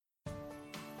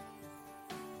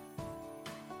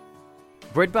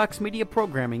Breadbox Media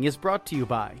programming is brought to you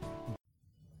by...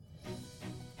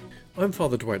 I'm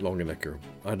Father Dwight Longenecker.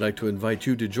 I'd like to invite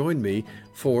you to join me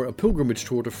for a pilgrimage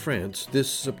tour to France this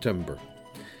September.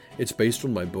 It's based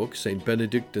on my book, St.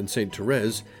 Benedict and St.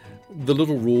 Therese, The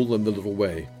Little Rule and the Little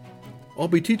Way. I'll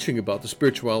be teaching about the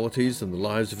spiritualities and the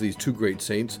lives of these two great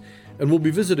saints, and we'll be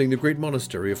visiting the great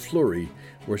monastery of Fleury,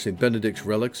 where St. Benedict's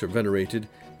relics are venerated,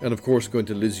 and of course going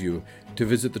to Lisieux to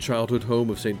visit the childhood home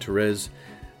of St. Therese,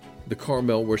 the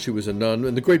Carmel where she was a nun,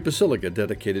 and the great basilica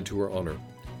dedicated to her honor.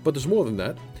 But there's more than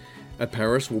that. At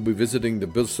Paris, we'll be visiting the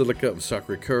Basilica of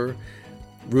Sacré-Cœur,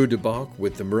 Rue du Bac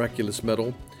with the Miraculous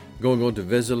Medal, going on to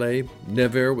Vézelay,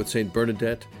 Nevers with St.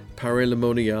 Bernadette,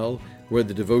 Paris-le-Monial, where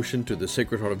the devotion to the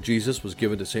Sacred Heart of Jesus was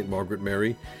given to St. Margaret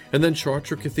Mary, and then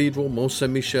Chartres Cathedral, Mont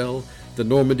Saint-Michel, the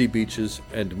Normandy beaches,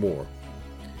 and more.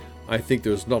 I think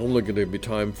there's not only going to be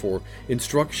time for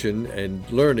instruction and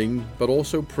learning, but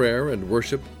also prayer and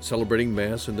worship, celebrating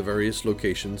Mass in the various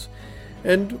locations,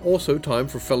 and also time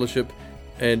for fellowship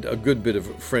and a good bit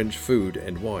of French food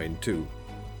and wine, too.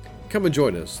 Come and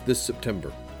join us this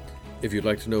September. If you'd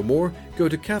like to know more, go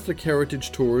to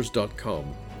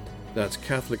CatholicHeritageTours.com. That's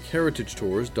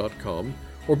CatholicHeritageTours.com,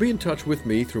 or be in touch with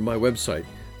me through my website,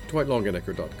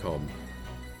 DwightLongenecker.com.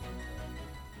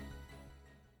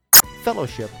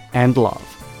 Fellowship and love.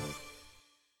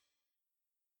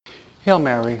 Hail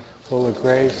Mary, full of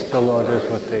grace, the Lord is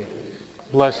with thee.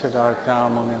 Blessed art thou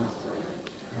among women,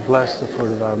 and blessed the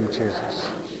fruit of thy womb, Jesus.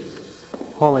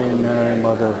 Holy Mary,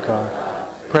 Mother of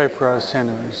God, pray for us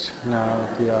sinners, now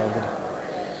at the hour of death.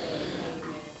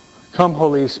 Come,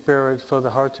 Holy Spirit, fill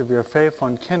the hearts of your faithful,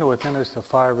 and kindle within us the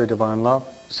fire of your divine love.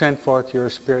 Send forth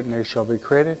your Spirit, and they shall be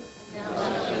created.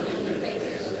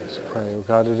 Let's pray, O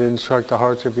God, that you instruct the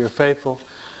hearts of your faithful.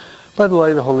 By the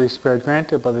light of the Holy Spirit,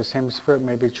 granted by the same Spirit,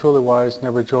 may be truly wise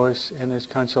and rejoice in His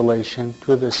consolation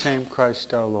through the same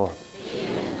Christ our Lord.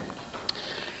 Amen.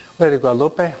 Lady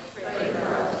Guadalupe,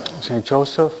 Saint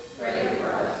Joseph,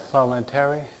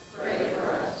 Voluntary,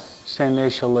 Saint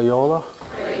Ignatius Loyola,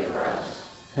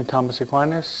 St. Thomas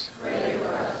Aquinas,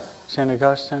 St.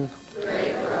 Augustine,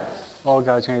 all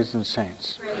God's angels and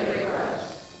saints.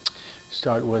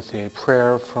 Start with a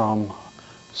prayer from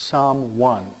Psalm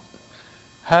 1.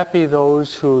 Happy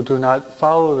those who do not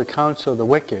follow the counsel of the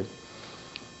wicked,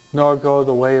 nor go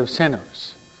the way of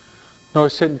sinners, nor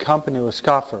sit in company with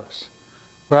scoffers.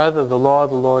 Rather, the law of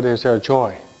the Lord is their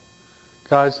joy.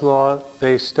 God's law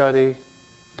they study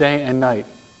day and night.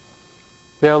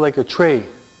 They are like a tree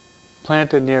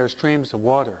planted near streams of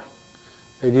water.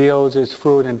 It yields its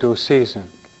fruit in due season.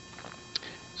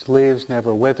 Its leaves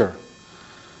never wither.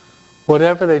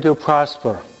 Whatever they do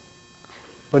prosper.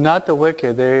 But not the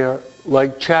wicked. They are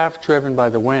like chaff driven by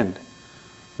the wind.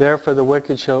 Therefore the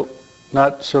wicked shall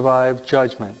not survive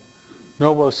judgment,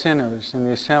 nor will sinners in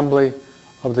the assembly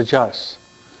of the just.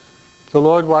 The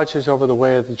Lord watches over the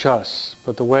way of the just,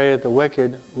 but the way of the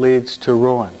wicked leads to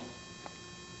ruin.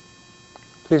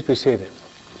 Please be seated.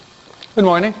 Good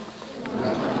morning.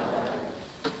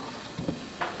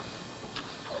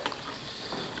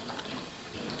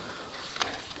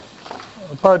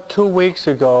 About 2 weeks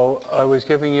ago, I was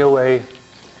giving you a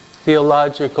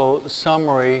theological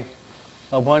summary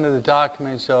of one of the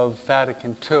documents of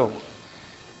Vatican II.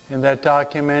 And that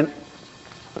document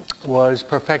was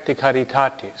Perfecta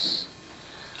Caritatis,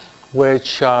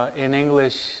 which in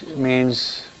English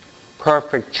means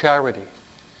perfect charity.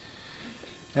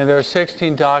 And there are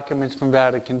 16 documents from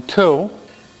Vatican II,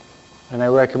 and I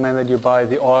recommend that you buy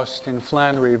the Austin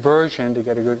Flannery version to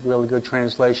get a really good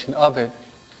translation of it.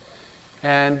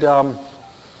 And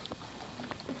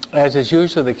as is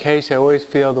usually the case, I always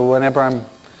feel that whenever I'm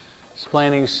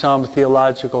explaining some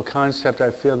theological concept, I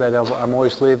feel that I'm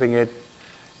always leaving it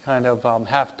kind of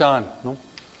half done,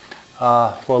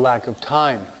 for lack of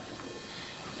time.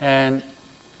 And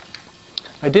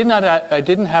I didn't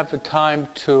have the time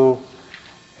to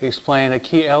explain a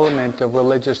key element of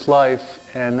religious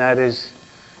life, and that is,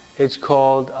 it's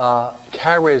called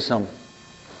charism.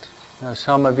 Now,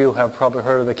 some of you have probably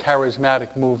heard of the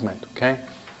charismatic movement, okay?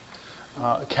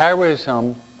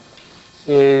 Charism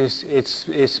is its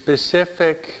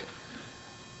specific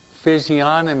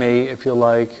physiognomy, if you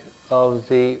like, of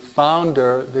the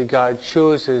founder that God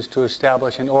chooses to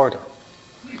establish an order.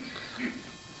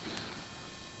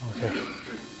 Okay.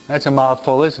 That's a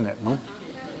mouthful, isn't it? Hmm?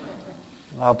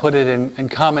 I'll put it in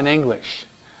common English,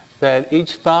 that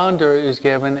each founder is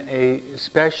given a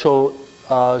special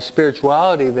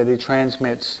spirituality that he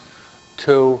transmits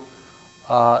to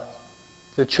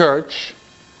the church,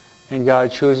 and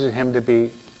God chooses him to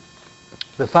be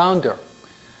the founder.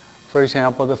 For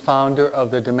example, the founder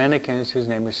of the Dominicans, his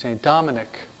name is St.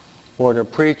 Dominic, order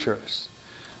of preachers.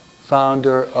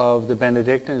 Founder of the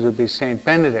Benedictines would be Saint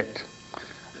Benedict.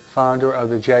 Founder of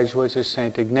the Jesuits is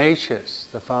Saint Ignatius.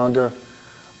 The founder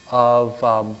of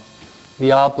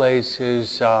the Oblates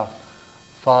is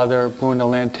Father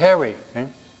Bruno Lanteri. Okay?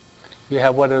 You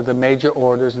have what are the major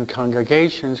orders and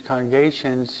congregations.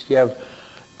 Congregations, you have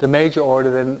the major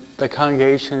order, then the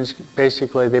congregations,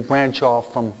 basically they branch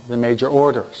off from the major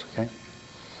orders. Okay?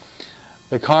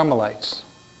 The Carmelites.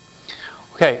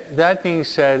 Okay, that being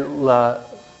said,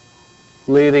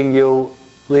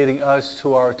 leading us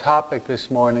to our topic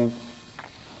this morning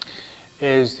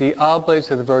is the Oblates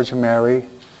of the Virgin Mary,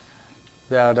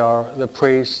 that are the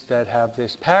priests that have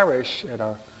this parish at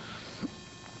our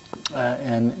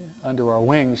and under our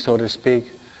wing, so to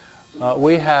speak.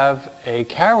 We have a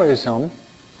charism.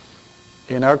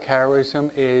 And our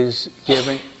charism is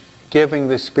giving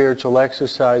the spiritual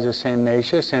exercise of St.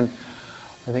 Ignatius, and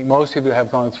I think most of you have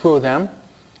gone through them.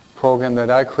 Program that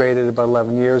I created about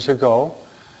 11 years ago.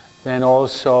 Then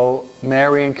also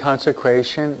Marian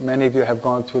consecration. Many of you have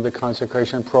gone through the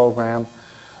consecration program,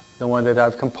 the one that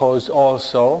I've composed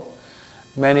also.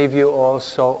 Many of you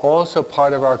also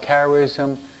part of our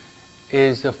charism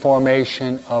is the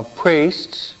formation of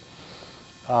priests.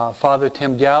 Father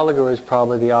Tim Gallagher is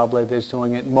probably the oblate that's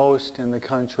doing it most in the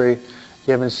country,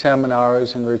 giving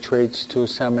seminars and retreats to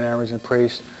seminaries and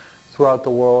priests throughout the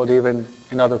world, even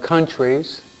in other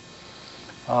countries.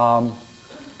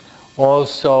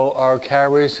 Also, our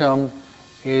charism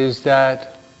is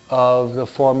that of the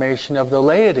formation of the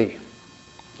laity,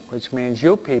 which means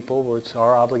you people, it's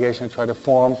our obligation to try to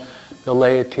form the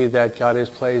laity that God has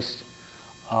placed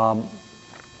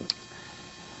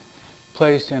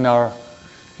in our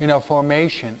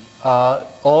formation.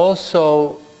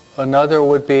 Also, another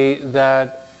would be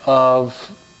that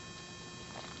of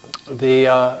the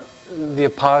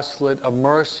apostolate of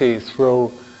mercy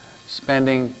through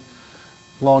spending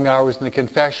long hours in the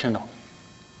confessional.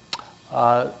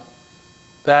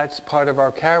 That's part of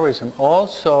our charism.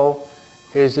 Also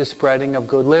is the spreading of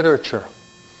good literature.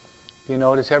 You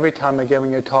notice every time I'm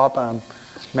giving a talk, I'm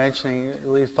mentioning at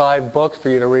least 5 books for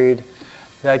you to read.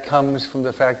 That comes from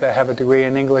the fact that I have a degree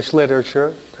in English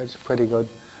literature. That's a pretty good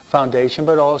foundation.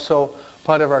 But also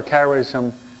part of our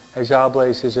charism as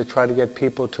Oblates is to try to get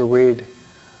people to read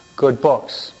good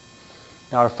books.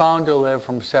 Now, our founder lived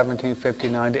from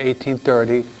 1759 to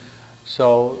 1830,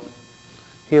 so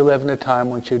he lived in a time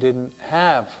when you didn't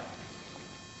have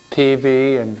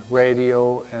TV and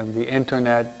radio and the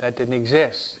internet. That didn't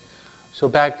exist. So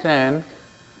back then,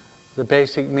 the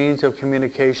basic means of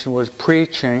communication was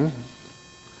preaching.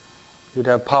 You'd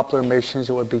have popular missions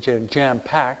that would be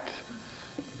jam-packed.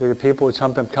 The people would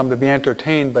sometimes come to be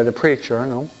entertained by the preacher, you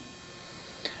know.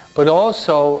 But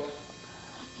also,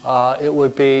 it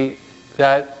would be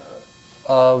that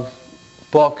of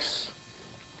books,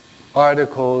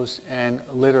 articles, and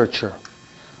literature.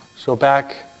 So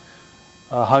back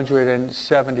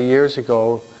 170 years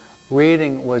ago,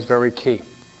 reading was very key.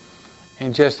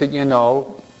 And just that you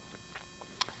know,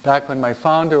 back when my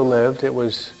founder lived, it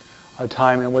was a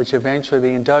time in which eventually the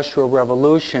Industrial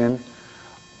Revolution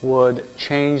would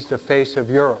change the face of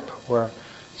Europe, where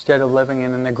instead of living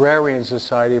in an agrarian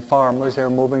society of farmers, they were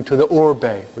moving to the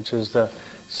urbe, which is the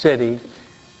city,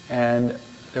 and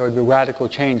there would be radical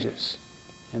changes.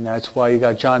 And that's why you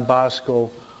got John Bosco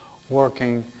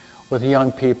working with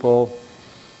young people,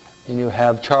 and you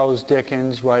have Charles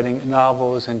Dickens writing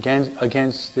novels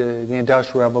against the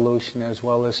Industrial Revolution, as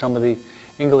well as some of the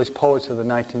English poets of the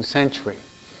 19th century.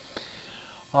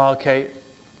 Okay,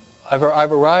 I've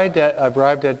arrived at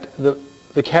the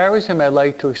charism I'd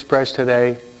like to express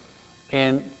today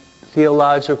in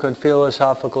theological and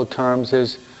philosophical terms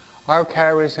is our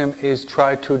charism is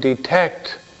try to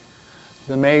detect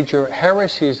the major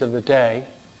heresies of the day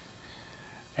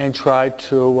and try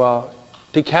to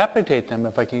decapitate them,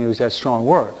 if I can use that strong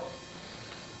word.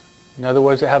 In other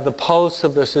words, to have the pulse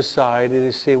of the society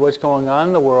to see what's going on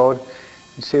in the world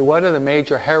and see what are the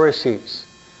major heresies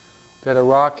that are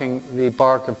rocking the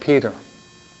bark of Peter.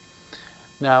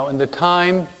 Now, in the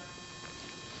time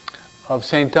of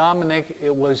St. Dominic,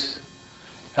 it was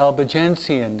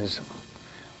Albigensianism.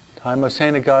 Time of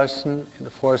St. Augustine in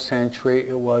the 4th century,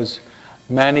 it was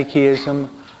Manichaeism,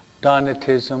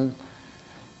 Donatism,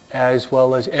 as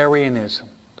well as Arianism.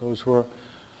 Those were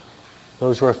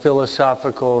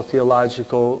philosophical,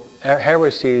 theological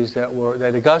heresies that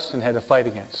Augustine had to fight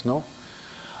against. No,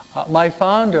 my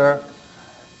founder,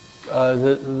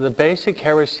 the basic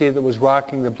heresy that was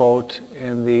rocking the boat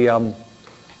in the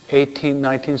 18th,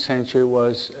 19th century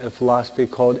was a philosophy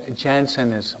called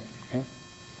Jansenism. Okay?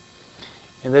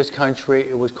 In this country,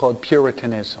 it was called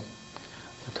Puritanism.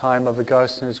 The the time of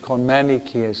Augustine, it's called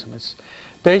Manichaeism. It's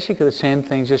basically the same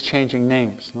thing, just changing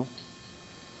names, no?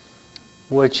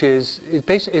 Which is,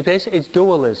 it's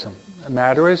dualism.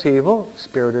 Matter is evil,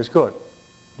 spirit is good.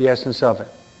 The essence of it.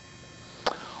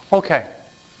 Okay.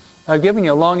 I've given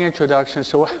you a long introduction,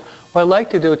 so what I'd like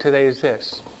to do today is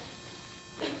this.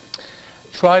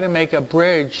 Try to make a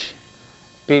bridge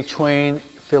between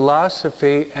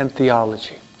philosophy and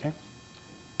theology. Okay?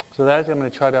 So I'm going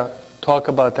to try to talk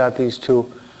about that these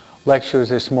two lectures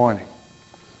this morning.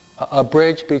 A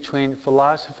bridge between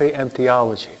philosophy and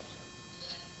theology.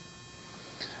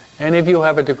 And if you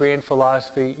have a degree in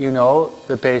philosophy, you know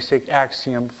the basic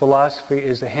axiom, philosophy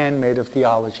is the handmaid of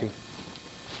theology.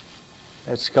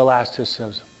 That's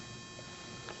scholasticism.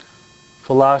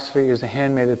 Philosophy is the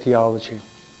handmaid of theology.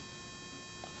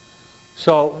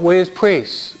 So we as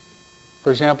priests,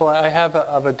 for example, I have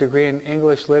a degree in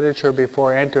English literature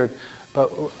before I entered,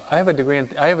 but I have a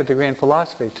degree in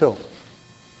philosophy too.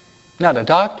 Not a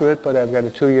doctorate, but I've got a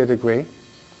 2-year degree.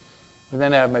 And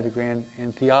then I have my degree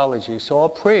in theology. So all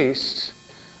priests,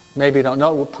 maybe you don't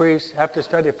know, priests have to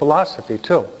study philosophy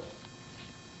too.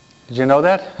 Did you know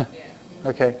that? Yeah.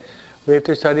 Okay. We have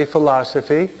to study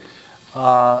philosophy.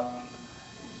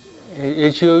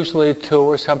 It's usually 2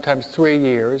 or sometimes 3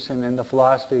 years, and then the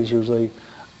philosophy is usually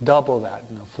double that,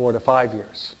 4 to 5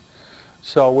 years.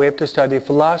 So we have to study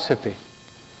philosophy.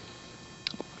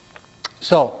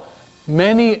 So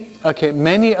many of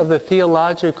the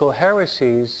theological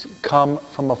heresies come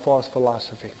from a false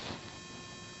philosophy.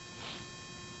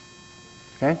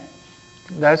 Okay?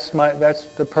 That's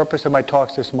the purpose of my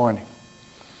talks this morning.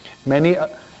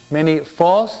 Many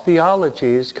false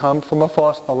theologies come from a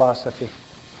false philosophy.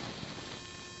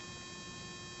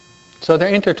 So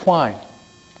they're intertwined.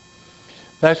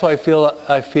 That's why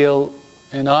I feel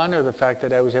in honor of the fact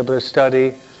that I was able to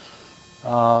study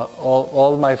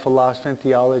all of my philosophy and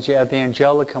theology at the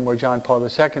Angelicum where John Paul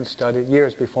II studied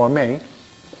years before me.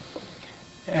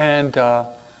 And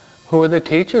who were the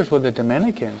teachers? Were the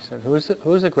Dominicans. Who's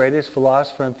the greatest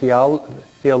philosopher and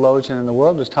theologian in the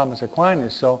world? Was Thomas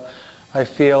Aquinas. So I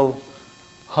feel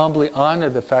humbly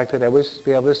honored the fact that I was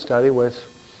able to study with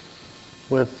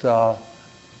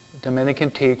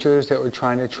Dominican teachers that were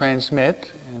trying to transmit,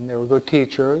 and they were good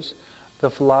teachers, the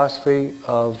philosophy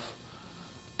of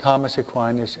Thomas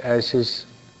Aquinas as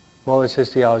well as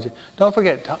his theology. Don't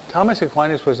forget, Thomas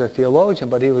Aquinas was a theologian,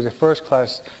 but he was a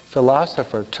first-class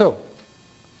philosopher too.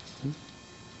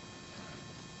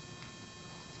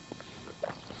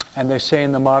 And they say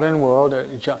in the modern world,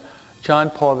 John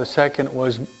Paul II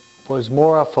was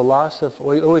more a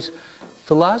philosopher.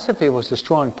 Philosophy was the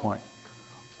strong point.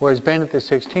 Whereas Benedict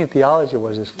XVI, theology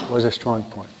was a strong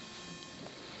point.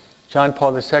 John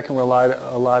Paul II relied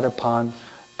a lot upon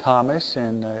Thomas,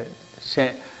 and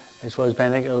as well as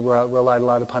Benedict relied a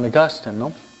lot upon Augustine.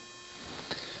 No?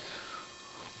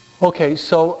 Okay,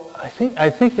 so I think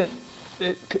that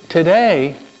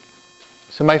today,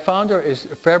 so my founder is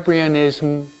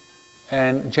Fabrianism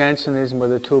and Jansenism were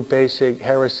the two basic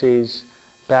heresies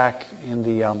back in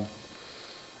the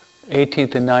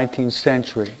 18th and 19th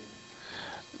century.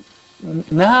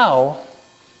 Now,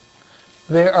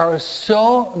 there are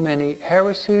so many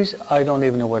heresies, I don't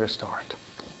even know where to start.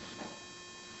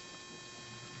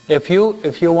 If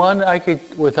you want, I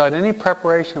could, without any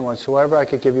preparation whatsoever, I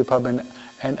could give you probably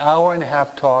an hour and a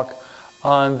half talk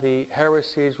on the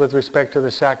heresies with respect to the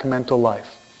sacramental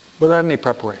life, without any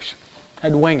preparation.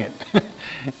 I'd wing it.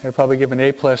 I'd probably give an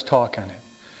A+ talk on it.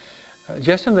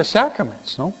 Just in the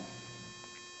sacraments, no?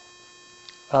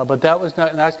 But that's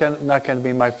not going to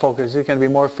be my focus. It's going to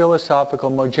be more philosophical,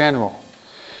 more general.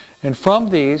 And from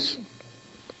these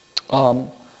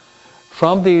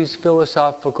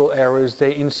philosophical errors,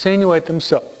 they insinuate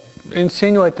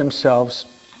themselves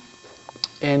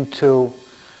into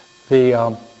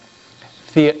the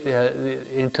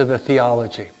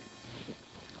theology.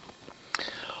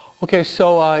 Okay,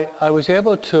 so I was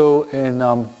able to, in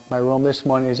my room this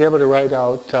morning, I was able to write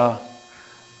out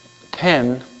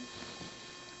 10.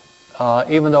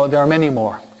 Even though there are many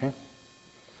more. Okay?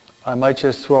 I might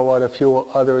just throw out a few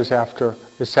others after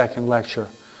the second lecture.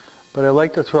 But I'd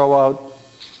like to throw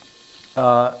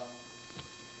out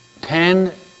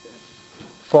 10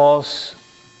 false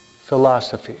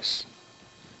philosophies.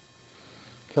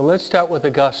 Okay, let's start with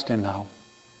Augustine now.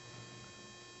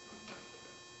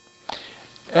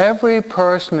 Every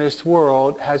person in this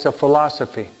world has a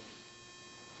philosophy.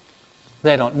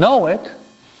 They don't know it,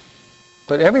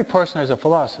 but every person has a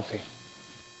philosophy.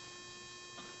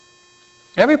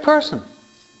 Every person.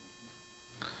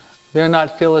 They're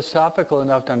not philosophical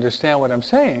enough to understand what I'm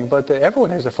saying, but everyone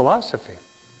has a philosophy.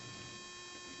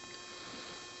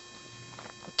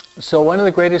 So one of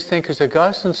the greatest thinkers,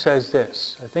 Augustine, says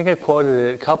this. I think I quoted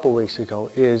it a couple weeks ago.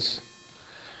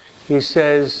 He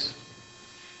says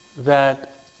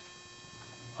that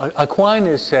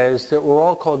Aquinas says that we're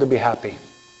all called to be happy.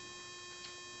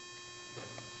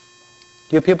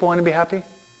 Do you people want to be happy?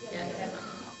 Yes.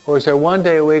 Or is there one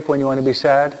day a week when you want to be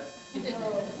sad?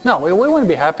 No, we want to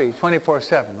be happy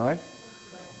 24/7, right?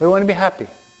 We want to be happy.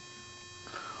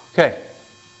 Okay.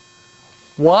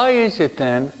 Why is it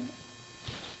then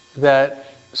that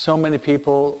so many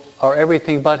people are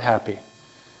everything but happy?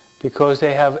 Because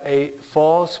they have a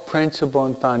false principle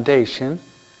and foundation,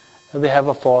 and they have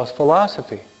a false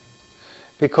philosophy.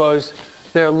 Because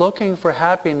they're looking for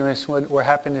happiness where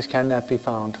happiness cannot be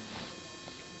found.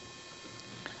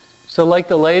 So like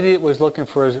the lady that was looking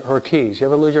for her keys. You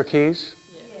ever lose your keys?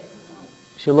 Yes.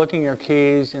 She's looking at her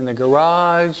keys in the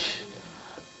garage,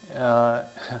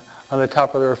 on the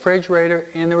top of the refrigerator,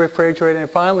 in the refrigerator, and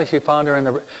finally she found her in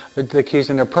the keys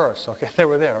in her purse. Okay, they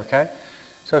were there, okay?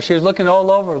 So she was looking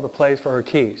all over the place for her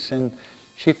keys, and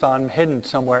she found them hidden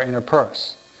somewhere in her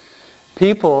purse.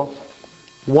 People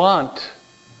want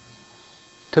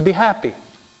to be happy,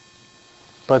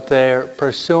 but they're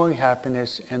pursuing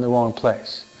happiness in the wrong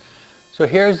place. So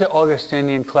here's the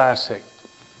Augustinian classic,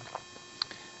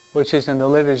 which is in the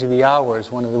Liturgy of the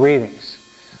Hours, one of the readings.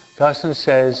 Augustine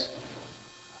says,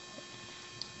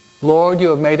 Lord, you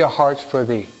have made our hearts for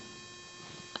thee.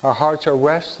 Our hearts are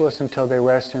restless until they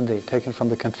rest in thee, taken from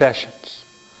the Confessions.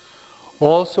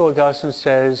 Also, Augustine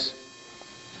says,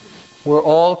 we're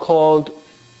all called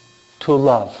to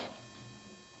love.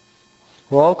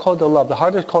 We're all called to love. The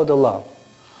heart is called to love.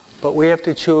 But we have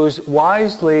to choose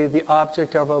wisely the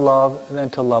object of our love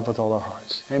than to love with all our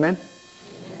hearts. Amen?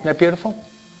 Isn't that beautiful?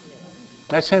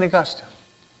 That's St. Augustine.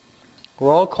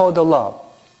 We're all called to love.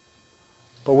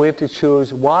 But we have to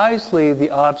choose wisely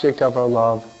the object of our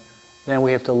love, then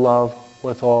we have to love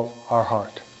with all our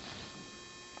heart.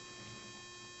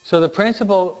 So the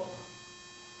principal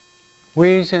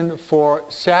reason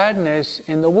for sadness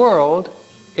in the world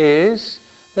is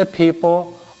that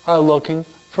people are looking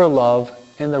for love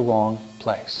in the wrong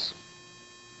place.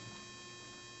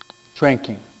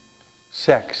 Drinking,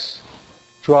 sex,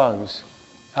 drugs,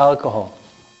 alcohol,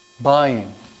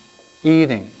 buying,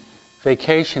 eating,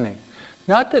 vacationing.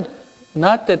 Not that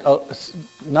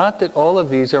all of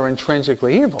these are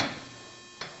intrinsically evil,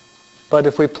 but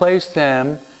if we place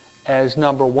them as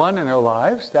number one in our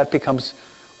lives, that becomes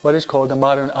what is called a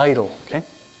modern idol. Okay?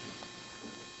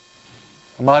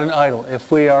 A modern idol.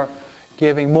 If we are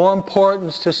giving more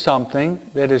importance to something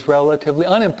that is relatively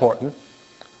unimportant,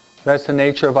 that's the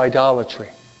nature of idolatry.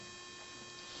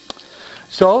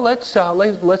 So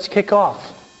let's kick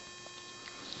off.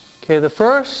 Okay, the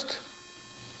first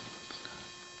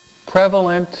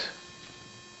prevalent,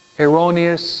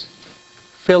 erroneous,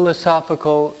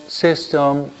 philosophical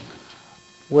system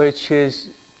which is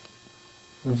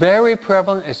very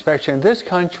prevalent, especially in this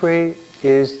country,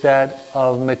 is that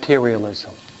of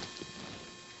materialism.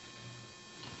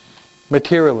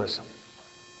 Materialism.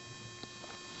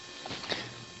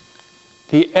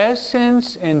 The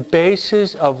essence and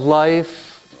basis of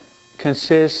life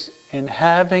consists in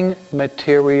having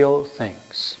material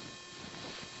things.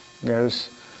 There's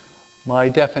my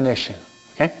definition,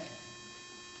 okay?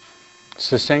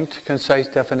 Succinct, concise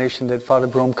definition that Father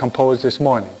Broom composed this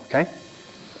morning, okay?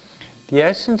 The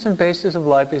essence and basis of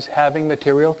life is having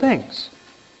material things.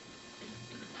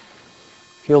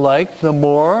 If you like, the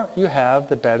more you have,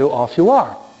 the better off you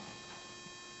are.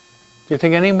 Do you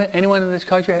think anyone in this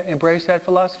country embraced that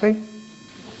philosophy?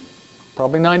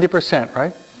 Probably 90%,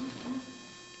 right?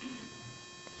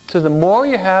 So the more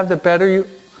you have, the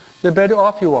better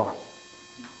off you are.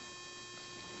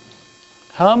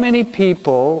 How many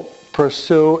people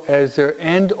pursue as their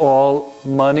end all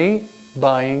money,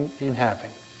 buying, and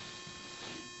having?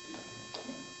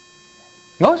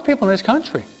 Most people in this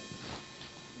country.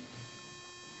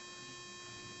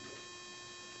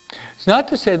 It's not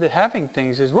to say that having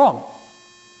things is wrong,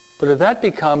 but if that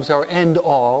becomes our end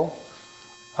all,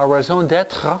 our raison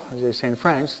d'être, as they say in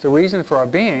French, the reason for our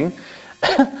being,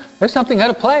 there's something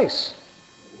out of place.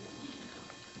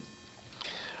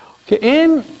 Okay,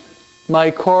 in my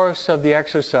course of the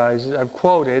exercises, I've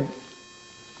quoted,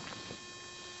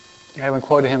 I haven't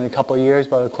quoted him in a couple of years,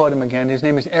 but I'll quote him again. His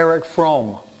name is Erich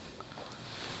Fromm.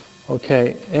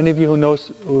 Okay, any of you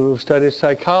who studied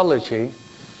psychology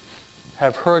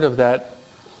have heard of that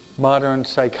modern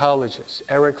psychologist,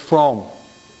 Erich Fromm.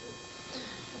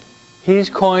 He's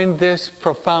coined this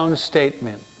profound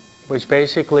statement, which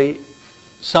basically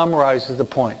summarizes the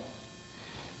point.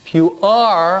 If you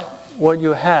are what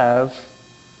you have,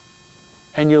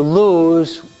 and you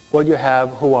lose what you have,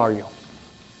 who are you?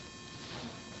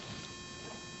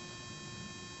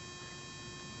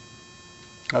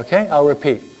 Okay, I'll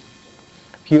repeat.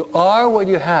 If you are what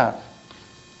you have,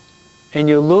 and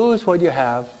you lose what you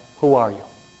have, who are you?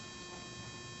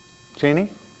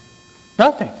 Jeannie?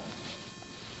 Nothing.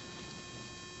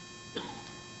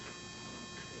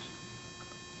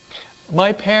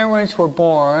 My parents were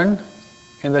born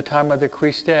in the time of the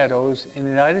Cristeros. In the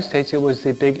United States, it was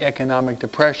the big economic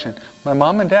depression. My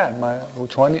mom and dad,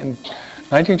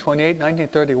 1928,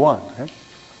 1931. Okay?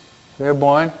 They were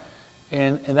born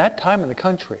in that time in the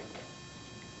country.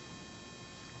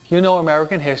 You know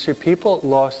American history, people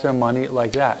lost their money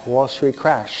like that. Wall Street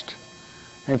crashed.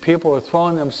 And people were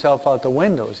throwing themselves out the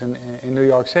windows in New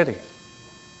York City.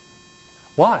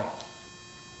 Why?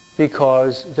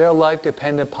 Because their life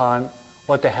depended upon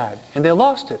what they had. And they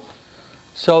lost it.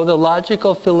 So the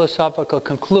logical philosophical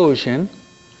conclusion,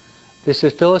 this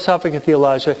is philosophical and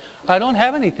theological, I don't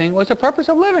have anything, what's the purpose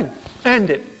of living? End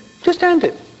it. Just end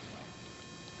it.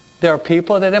 There are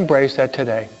people that embrace that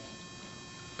today.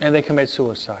 And they commit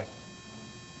suicide.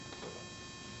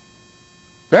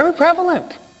 Very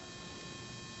prevalent.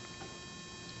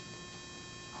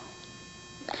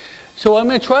 So what I'm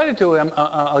going to try to do,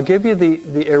 I'll give you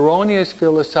the erroneous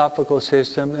philosophical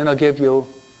system, and I'll give you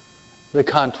the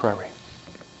contrary.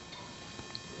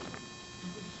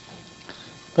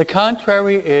 The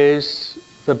contrary is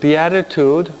the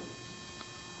beatitude,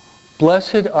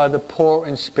 blessed are the poor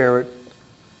in spirit,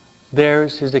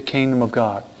 theirs is the kingdom of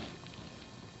God.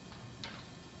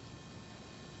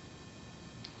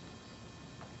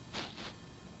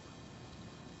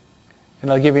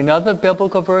 And I'll give you another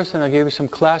biblical verse, and I'll give you some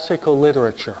classical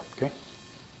literature. Okay?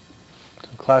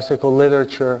 Some classical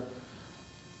literature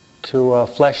to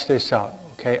flesh this out.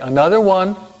 Okay? Another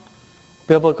one,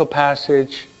 biblical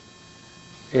passage,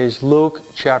 is Luke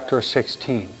chapter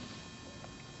 16.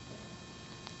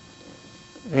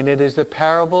 And it is the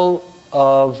parable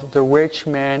of the rich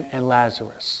man and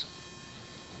Lazarus.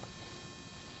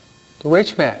 The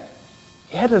rich man,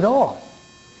 he had it all.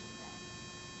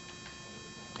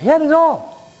 He had it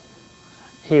all.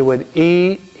 He would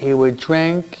eat, he would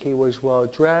drink, he was well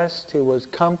dressed, he was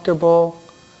comfortable.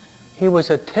 He was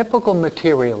a typical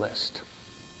materialist.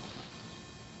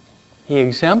 He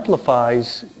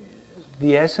exemplifies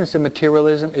the essence of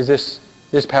materialism is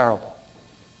this parable.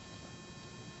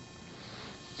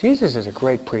 Jesus is a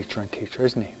great preacher and teacher,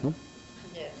 isn't he?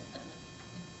 Yes.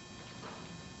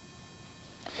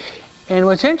 And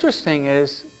what's interesting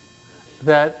is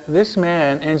that this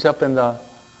man ends up in the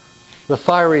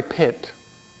fiery pit,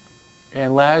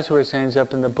 and Lazarus ends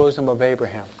up in the bosom of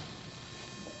Abraham.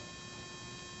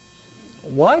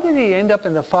 Why did he end up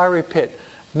in the fiery pit?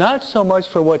 Not so much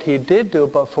for what he did do,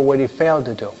 but for what he failed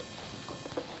to do.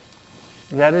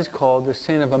 That is called the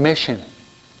sin of omission.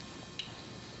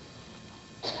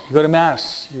 You go to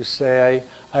Mass, you say,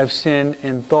 I've sinned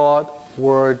in thought,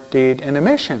 word, deed, and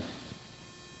omission.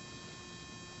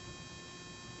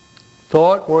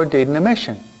 Thought, word, deed, and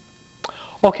omission.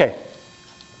 Okay.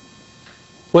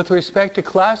 With respect to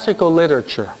classical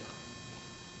literature,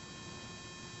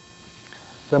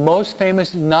 the most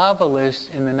famous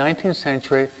novelist in the 19th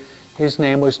century, his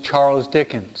name was Charles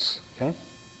Dickens. Okay?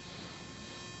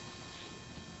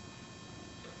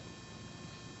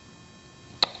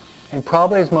 And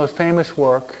probably his most famous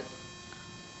work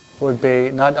would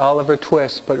be not Oliver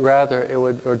Twist, but rather it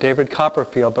would, or David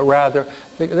Copperfield, but rather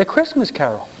the Christmas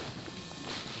Carol.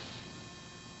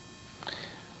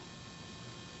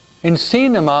 In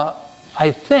cinema,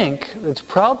 I think it's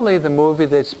probably the movie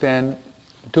that's been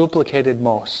duplicated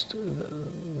most.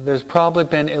 There's probably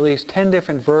been at least 10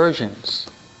 different versions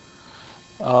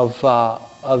of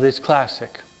this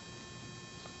classic.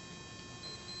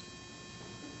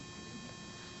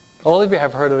 All of you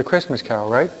have heard of the Christmas Carol,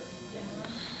 right?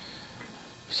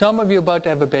 Some of you about to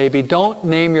have a baby, don't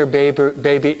name your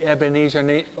baby Ebenezer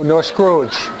nor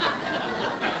Scrooge.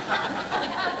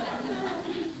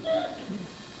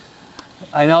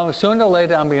 I know sooner or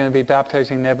later I'm going to be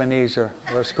baptizing Ebenezer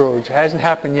or Scrooge. It hasn't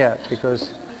happened yet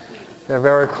because they're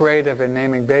very creative in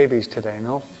naming babies today,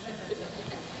 no?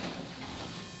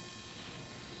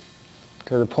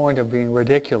 To the point of being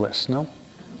ridiculous, no?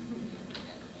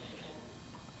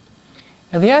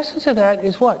 And the essence of that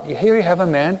is what? Here you have a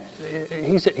man,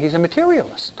 he's a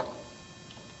materialist.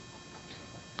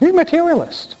 He's a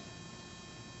materialist.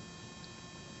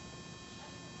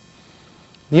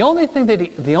 The only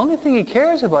thing he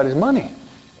cares about is money.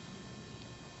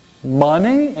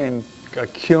 Money and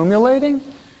accumulating.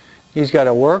 He's got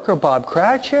a worker, Bob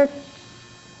Cratchit.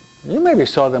 You maybe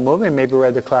saw the movie, maybe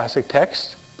read the classic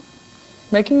text.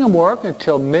 making him work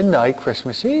until midnight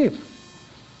Christmas Eve.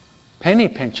 Penny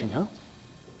pinching, huh?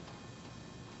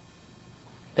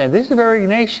 Then this is the very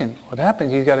nation. What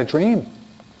happens? He's got a dream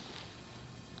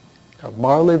of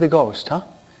Marley the ghost, huh?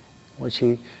 Which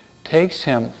he takes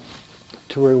him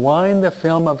to rewind the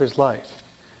film of his life,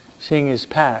 seeing his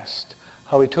past,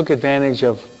 how he took advantage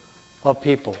of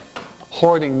people,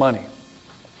 hoarding money.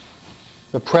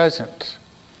 The present,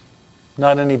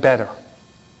 not any better.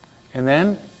 And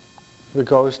then the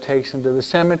ghost takes him to the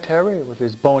cemetery with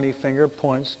his bony finger,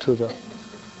 points to the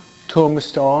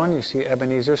tombstone. You see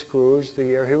Ebenezer Scrooge, the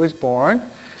year he was born,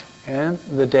 and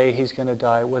the day he's going to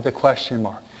die with a question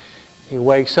mark. He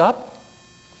wakes up,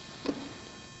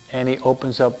 and he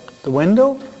opens up the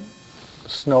window.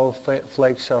 Snow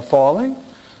flakes are falling.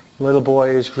 Little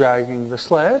boy is dragging the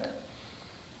sled.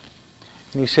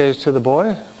 And he says to the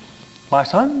boy, "My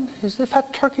son, is the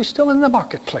fat turkey still in the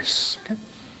marketplace?" Okay.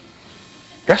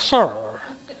 "Yes, sir."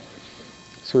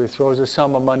 So he throws a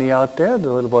sum of money out there.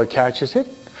 The little boy catches it.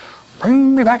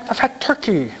 "Bring me back the fat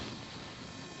turkey."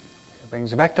 He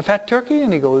brings him back the fat turkey,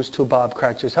 and he goes to Bob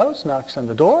Cratchit's house, knocks on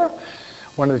the door.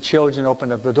 One of the children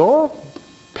opened up the door,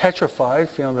 petrified,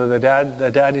 feeling that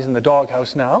the daddy's in the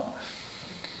doghouse now.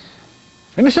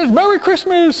 And he says, "Merry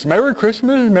Christmas, Merry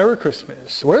Christmas, Merry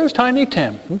Christmas. Where's Tiny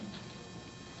Tim?"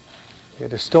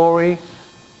 The story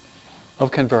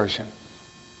of conversion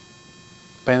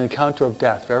by an encounter of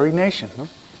death, very nation,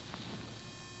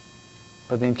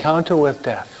 but the encounter with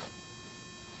death.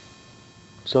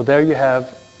 So there you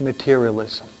have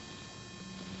materialism.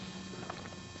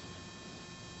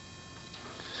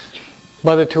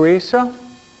 Mother Teresa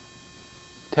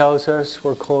tells us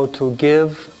we're called to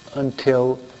give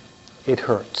until it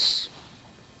hurts.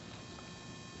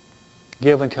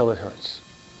 Give until it hurts.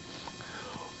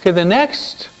 Okay,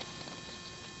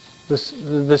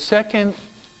 the second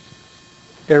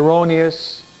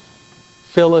erroneous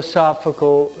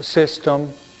philosophical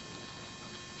system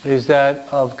is that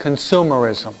of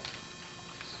consumerism.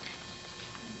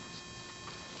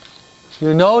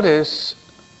 You notice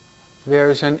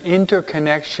there's an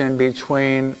interconnection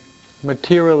between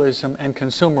materialism and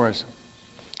consumerism.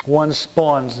 One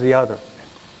spawns the other.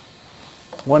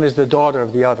 One is the daughter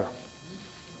of the other.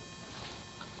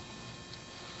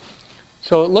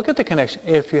 So look at the connection.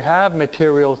 If you have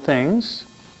material things,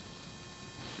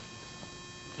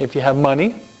 if you have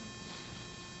money,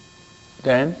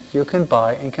 then you can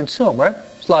buy and consume, right?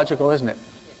 It's logical, isn't it?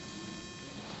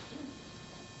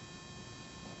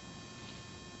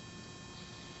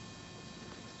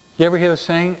 You ever hear the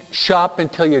saying, "Shop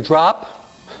until you drop"?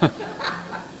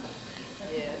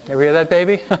 Ever hear that,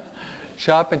 baby?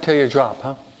 Shop until you drop,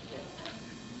 huh?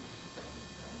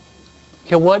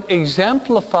 Okay, what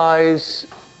exemplifies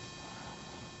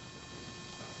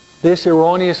this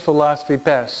erroneous philosophy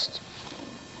best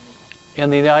in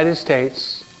the United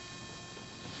States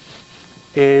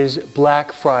is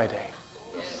Black Friday.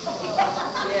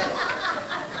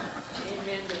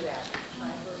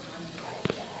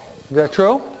 Is that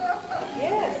true?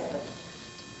 Yes.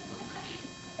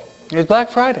 It's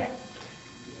Black Friday.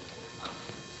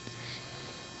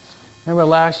 Remember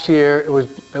last year it was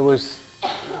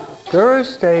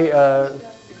Thursday.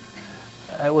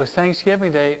 It was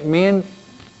Thanksgiving Day. Me and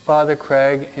Father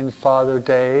Craig and Father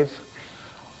Dave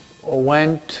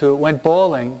went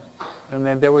bowling, and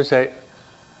then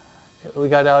we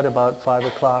got out about 5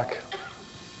 o'clock,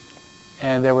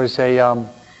 and there was a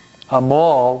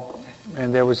mall.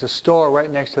 And there was a store right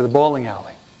next to the bowling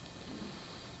alley.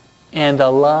 And the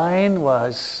line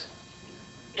was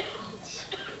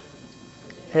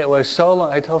so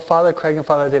long. I told Father Craig and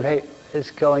Father Dave, "Hey,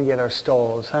 let's go and get our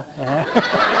stalls, huh?"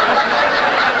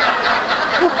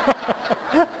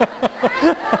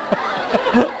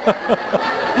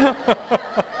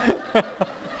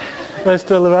 Let's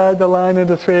divide the line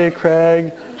into 3,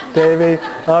 Craig, Davey.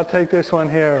 I'll take this one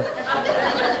here.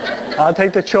 I'll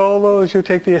take the cholos, you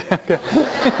take the...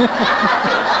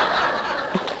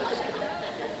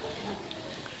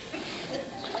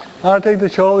 I'll take the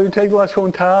cholo, you take the las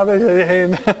contables.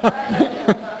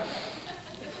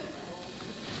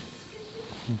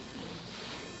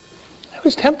 I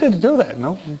was tempted to do that,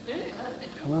 no?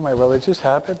 My religious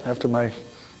habit after my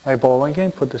bowling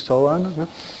game, put the stole on.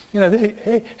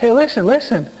 Hey,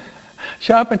 listen.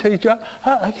 Shop until you drop.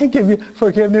 I can give you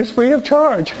forgiveness free of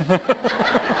charge.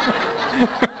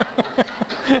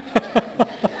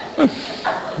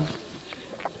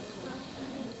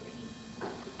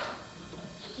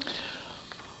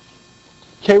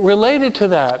 Okay, related to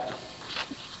that,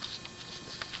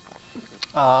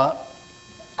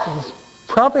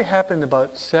 probably happened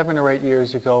about 7 or 8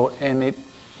 years ago, and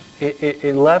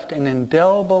it left an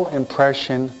indelible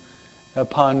impression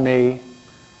upon me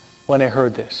when I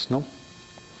heard this. No?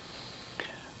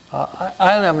 I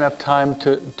don't have enough time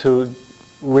to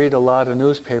read a lot of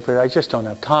newspapers. I just don't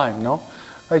have time. No,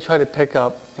 I try to pick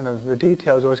up the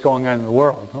details of what's going on in the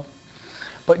world. No?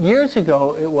 But years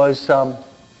ago, it was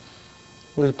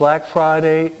Black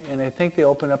Friday, and I think they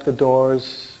opened up the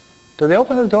doors. Do they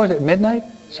open up the doors at midnight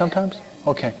sometimes?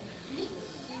 Okay.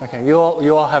 Okay, you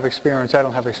all have experience. I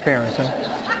don't have experience.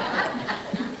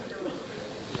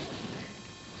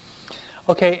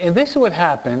 Okay, and this is what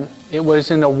happened. It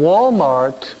was in a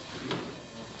Walmart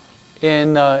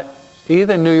in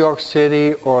either New York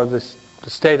City or the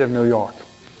state of New York.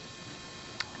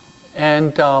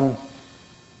 And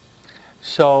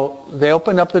so they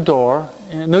opened up the door.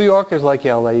 And New York is like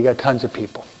LA. You got tons of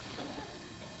people.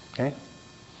 Okay?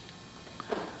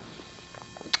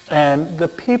 And the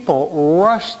people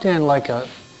rushed in like a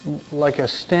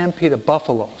stampede of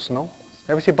buffaloes, no?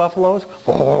 Ever see buffaloes?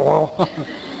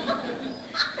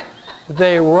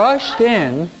 They rushed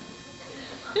in,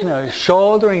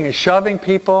 shouldering and shoving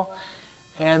people,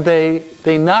 and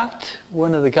they knocked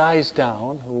one of the guys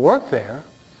down who worked there,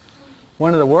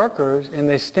 one of the workers, and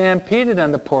they stampeded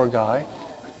on the poor guy,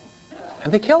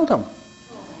 and they killed him.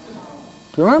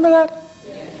 Do you remember that?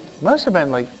 It must have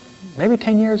been like maybe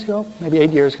 10 years ago, maybe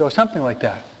 8 years ago, something like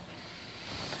that.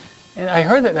 And I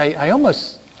heard that, I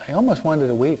almost wanted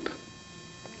to weep.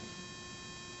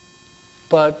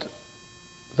 But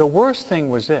the worst thing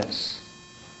was this.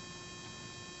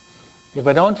 If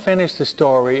I don't finish the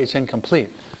story, it's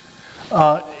incomplete.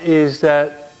 Is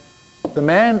that the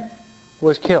man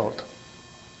was killed.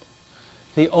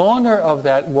 The owner of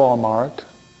that Walmart,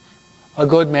 a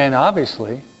good man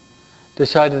obviously,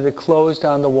 decided to close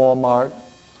down the Walmart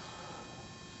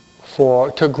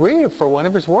to grieve for one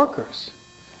of his workers.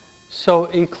 So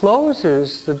he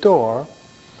closes the door,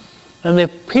 and the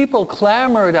people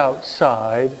clamored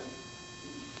outside,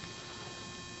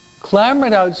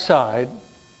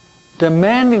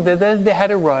 demanding that they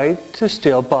had a right to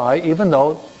still buy, even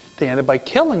though they ended by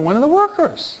killing one of the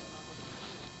workers.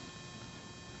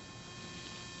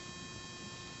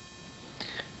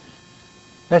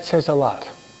 That says a lot.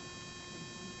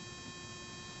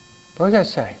 What does that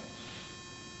say?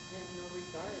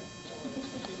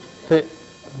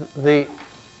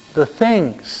 The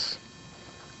things,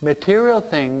 material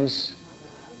things,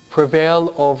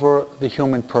 prevail over the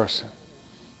human person.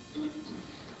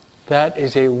 That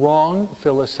is a wrong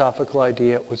philosophical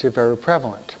idea, which is very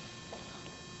prevalent.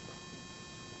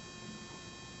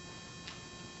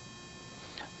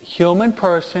 The human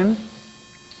person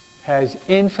has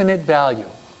infinite value.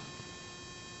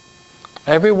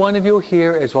 Every one of you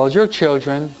here, as well as your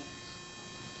children,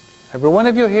 every one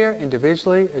of you here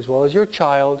individually, as well as your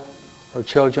child or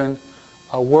children,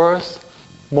 are worth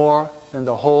more than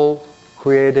the whole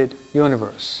created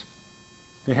universe.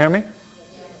 You hear me?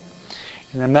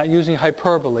 And I'm not using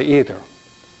hyperbole either.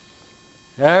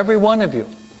 Every one of you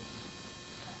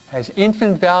has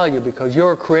infinite value because you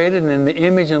are created in the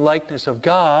image and likeness of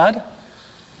God,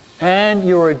 and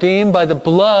you are redeemed by the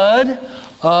blood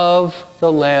of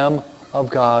the Lamb of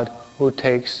God who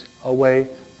takes away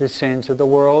the sins of the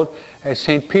world. As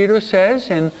St. Peter says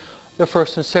in the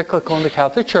first encyclical in the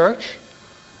Catholic Church,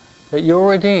 that you are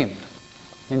redeemed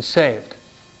and saved,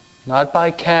 not by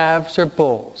calves or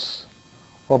bulls,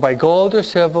 or by gold or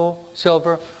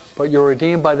silver, but you're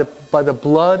redeemed by the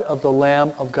blood of the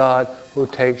Lamb of God who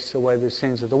takes away the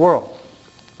sins of the world.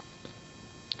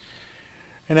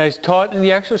 And as taught in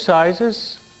the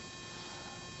exercises,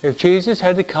 if Jesus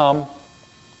had to come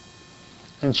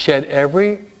and shed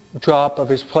every drop of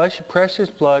his precious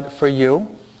blood for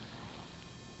you,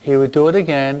 he would do it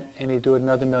again, and he'd do it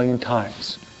another 1,000,000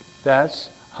 times. That's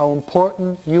how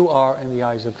important you are in the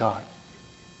eyes of God.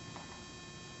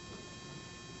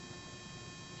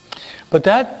 But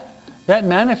that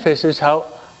manifests how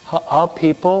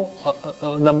people,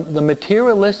 the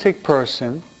materialistic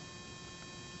person,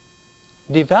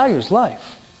 devalues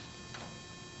life.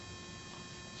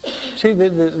 See,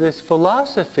 this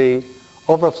philosophy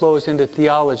overflows into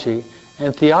theology,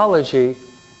 and theology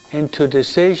into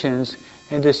decisions,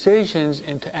 and decisions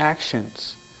into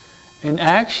actions, and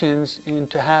actions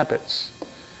into habits.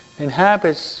 And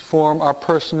habits form our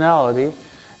personality,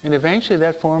 and eventually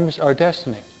that forms our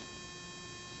destiny.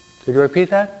 Did you repeat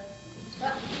that?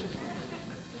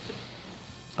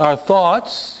 Our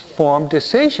thoughts form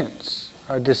decisions.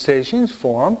 Our decisions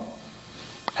form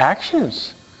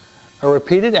actions. A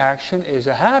repeated action is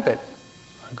a habit.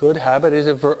 A good habit is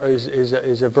a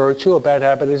virtue. A bad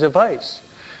habit is a vice.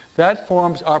 That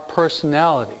forms our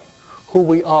personality, who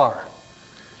we are.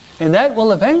 And that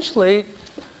will eventually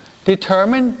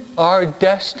determine our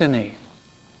destiny,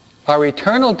 our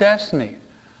eternal destiny,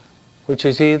 which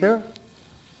is either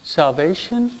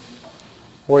salvation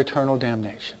or eternal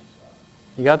damnation.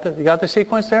 You got the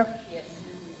sequence there? Yes.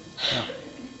 Yeah.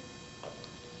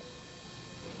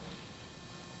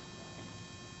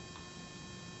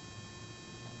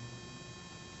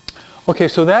 Okay,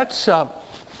 so that's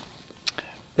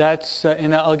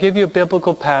and I'll give you a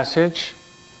biblical passage.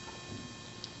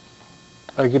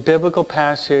 A biblical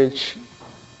passage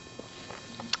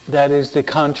that is the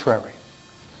contrary.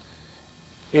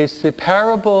 It's the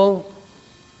parable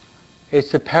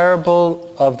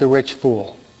of the rich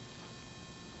fool.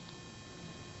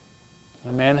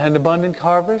 The man had an abundant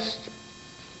harvest.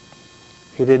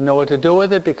 He didn't know what to do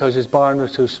with it because his barn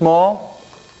was too small.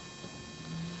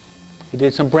 He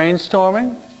did some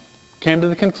brainstorming, came to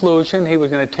the conclusion he was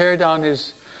going to tear down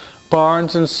his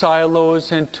barns and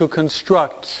silos and to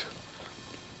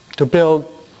build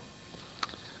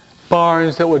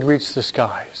barns that would reach the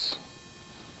skies.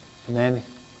 And then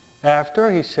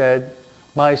after he said,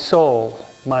 my soul,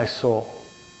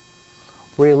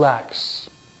 relax.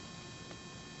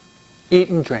 Eat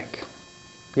and drink.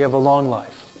 You have a long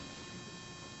life.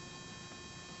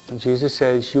 And Jesus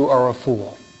says, you are a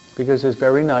fool. Because this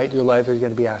very night your life is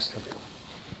going to be asked of you.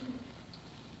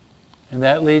 And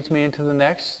that leads me into the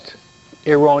next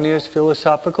erroneous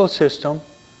philosophical system,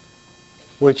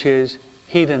 which is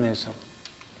hedonism.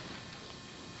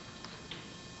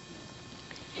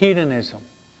 Hedonism.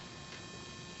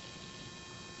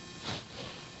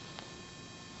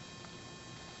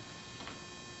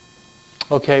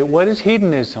 Okay, what is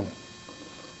hedonism?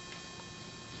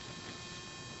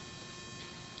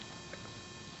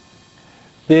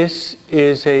 This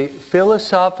is a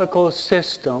philosophical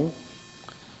system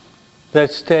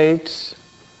that states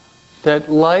that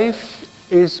life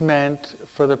is meant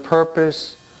for the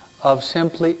purpose of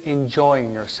simply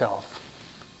enjoying yourself,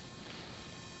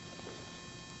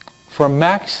 for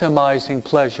maximizing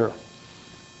pleasure,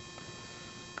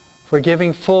 for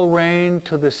giving full rein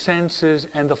to the senses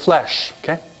and the flesh.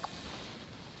 Okay?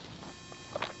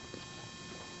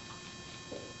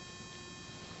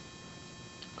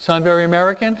 Sound very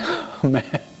American?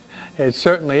 It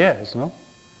certainly is, no?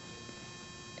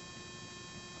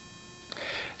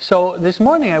 So this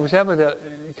morning I was able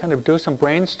to kind of do some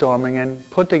brainstorming and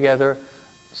put together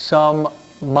some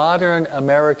modern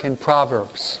American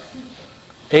proverbs,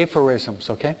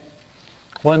 aphorisms, okay?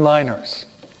 One-liners,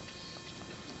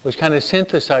 which kind of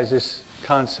synthesize this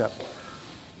concept.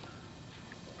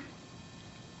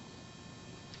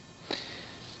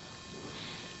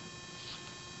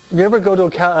 You ever go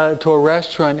to a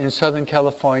restaurant in Southern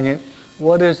California?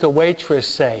 What does the waitress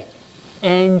say?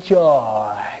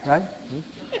 Enjoy, right?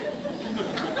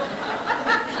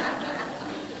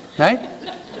 Right?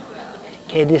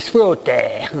 Que disfrute.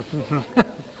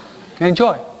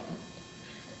 Enjoy.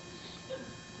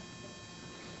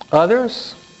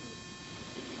 Others?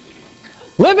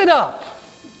 Live it up.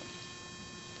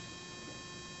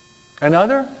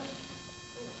 Another?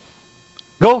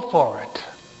 Go for it.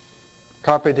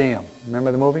 Carpe diem.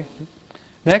 Remember the movie?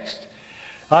 Next.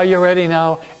 Are you ready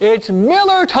now? It's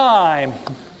Miller time.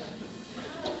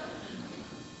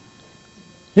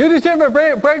 You just have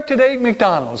a break today at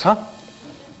McDonald's, huh?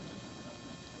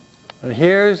 And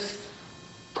here's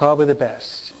probably the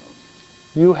best.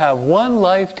 You have one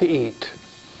life to eat.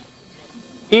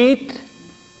 Eat,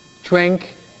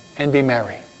 drink, and be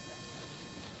merry.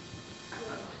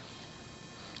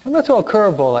 I'm going to throw a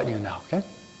curveball at you now, okay?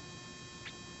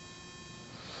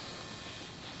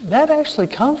 That actually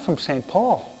comes from St.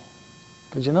 Paul.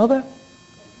 Did you know that?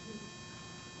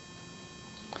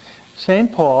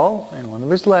 St. If in one of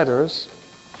his letters,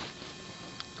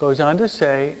 goes on to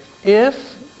say,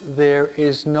 if there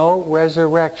is no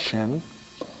resurrection,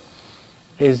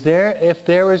 if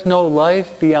there is no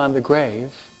life beyond the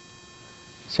grave,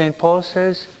 St. Paul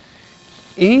says,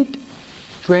 eat,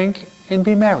 drink, and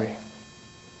be merry.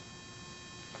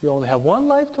 You only have one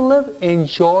life to live,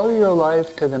 enjoy your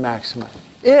life to the maximum.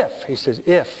 If, he says,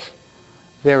 if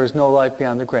there is no life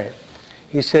beyond the grave.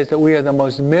 He says that we are the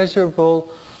most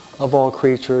miserable of all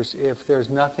creatures if there's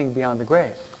nothing beyond the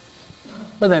grave.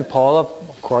 But then Paul,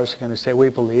 of course, is going to say we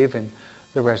believe in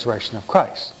the resurrection of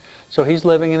Christ. So he's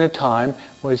living in a time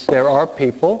which there are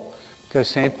people, because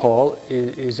St. Paul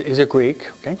is a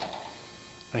Greek, okay?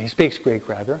 He speaks Greek,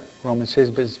 rather. Romans says,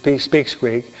 but speaks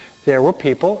Greek. There were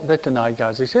people that denied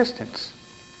God's existence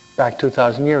back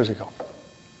 2,000 years ago.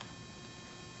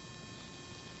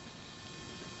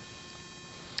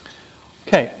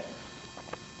 Okay.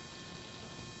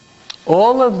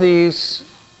 All of these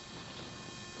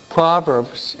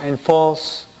proverbs and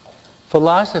false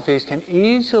philosophies can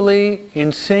easily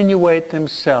insinuate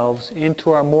themselves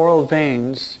into our moral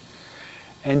veins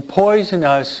and poison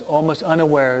us almost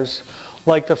unawares,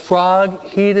 like the frog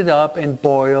heated up and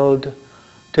boiled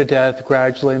to death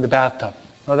gradually in the bathtub.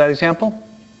 Know that example?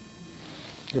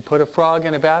 You put a frog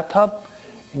in a bathtub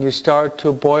and you start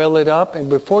to boil it up, and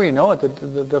before you know it,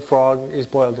 the frog is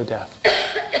boiled to death.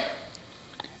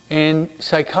 In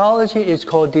psychology, it's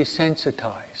called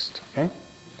desensitized. Okay?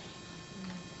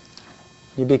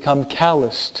 You become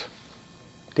calloused,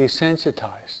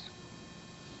 desensitized.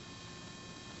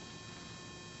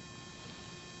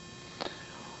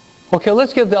 Okay,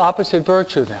 let's give the opposite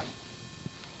virtue then.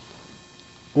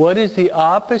 What is the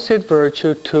opposite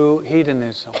virtue to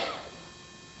hedonism?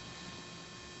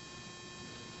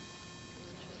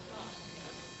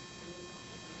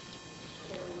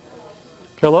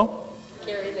 Hello?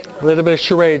 A little bit of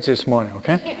charades this morning,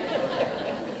 okay?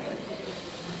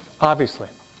 Obviously.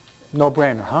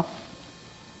 No-brainer, huh?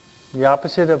 The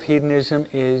opposite of hedonism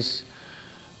is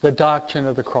the doctrine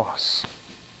of the cross.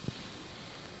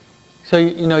 So,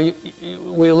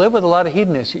 we live with a lot of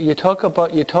hedonists. You talk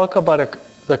about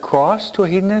the cross to a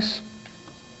hedonist,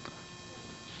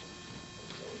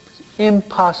 it's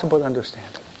impossible to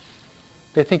understand.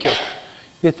 They think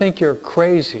you're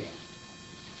crazy.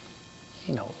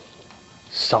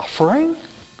 Suffering,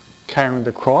 carrying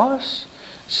the cross,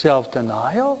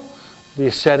 self-denial, the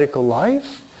ascetical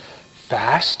life,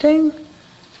 fasting,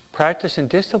 practice and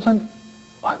discipline.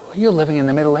 You're living in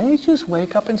the Middle Ages.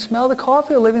 Wake up and smell the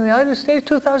coffee. You're living in the United States,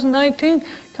 2019.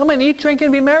 Come on, eat, drink,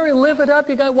 and be merry. Live it up.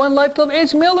 You got one life to live.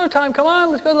 It's Miller time. Come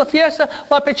on, let's go to La Fiesta,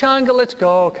 La Pichanga. Let's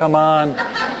go. Come on.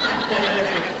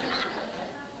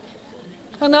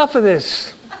 Enough of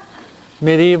this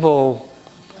medieval,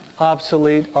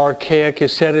 obsolete, archaic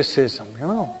asceticism.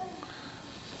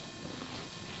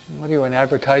 What are you, an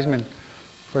advertisement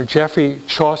for Geoffrey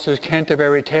Chaucer's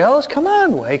Canterbury Tales? Come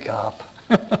on, wake up.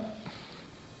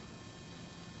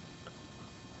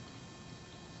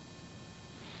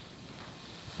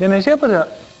 Then I was able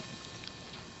to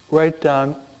write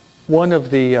down one of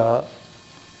the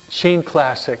Sheen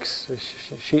classics.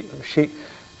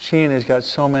 Sheen has got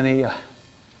so many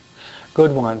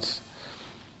good ones.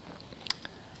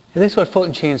 And this is what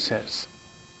Fulton Sheen says.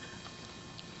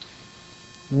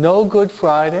 No Good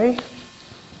Friday,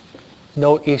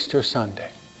 no Easter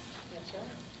Sunday.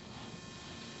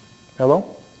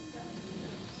 Hello?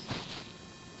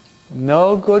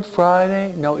 No Good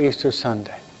Friday, no Easter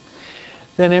Sunday.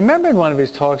 Then I remember in one of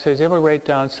his talks, I was able to write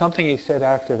down something he said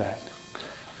after that.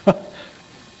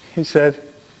 He said,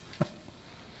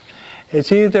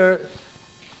 it's either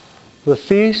the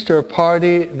feast or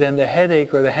party, then the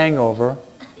headache or the hangover,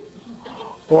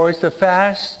 or it's the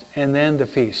fast and then the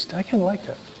feast. I kind of like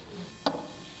that.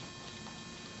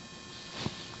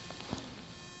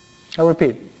 I'll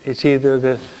repeat. It's either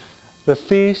the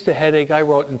feast, the headache, I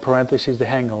wrote in parentheses the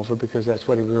hangover because that's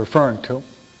what he was referring to,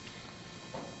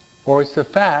 or it's the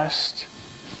fast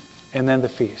and then the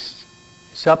feast.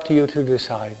 It's up to you to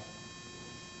decide.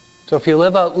 So if you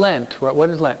live out Lent, what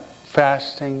is Lent?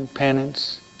 Fasting,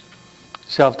 penance,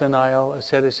 self-denial,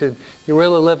 asceticism. You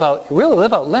really live out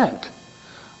Lent.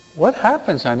 What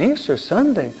happens on Easter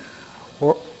Sunday?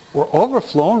 We're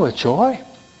overflowing with joy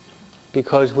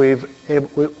because we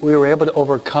were able to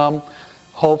overcome,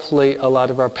 hopefully, a lot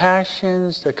of our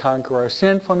passions, to conquer our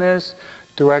sinfulness,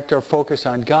 direct our focus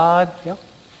on God. Yep.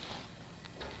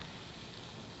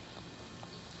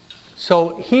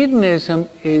 So hedonism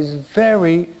is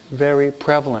very, very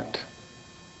prevalent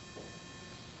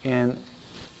in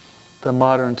the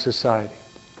modern society.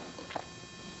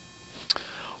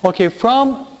 Okay,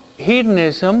 from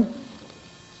hedonism,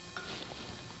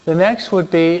 the next would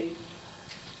be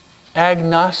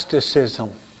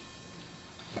agnosticism.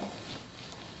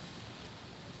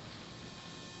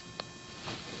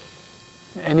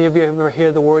 Any of you ever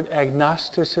hear the word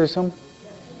agnosticism?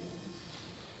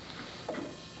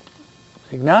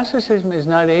 Agnosticism is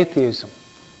not atheism.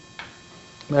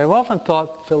 I've often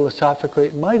thought philosophically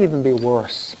it might even be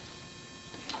worse.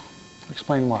 I'll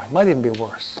explain why. It might even be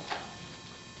worse.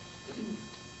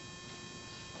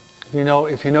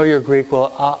 If you know your Greek,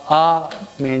 well,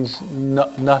 means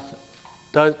nothing.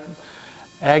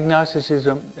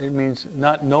 Agnosticism, it means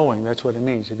not knowing. That's what it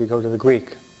means if you go to the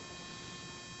Greek.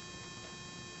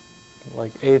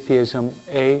 Like atheism,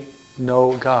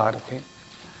 no God. Okay.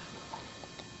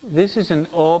 This is an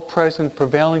all-present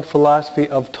prevailing philosophy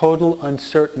of total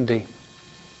uncertainty.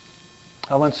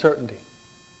 Of uncertainty.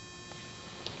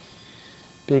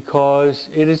 Because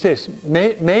it is this.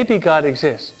 Maybe God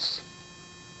exists.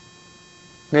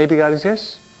 Maybe God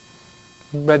exists.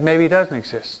 but maybe he doesn't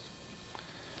exist.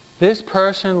 This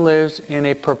person lives in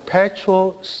a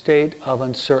perpetual state of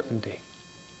uncertainty,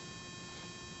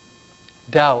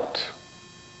 doubt,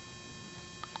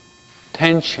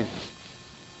 tension,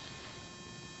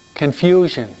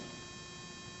 confusion.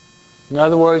 In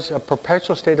other words, a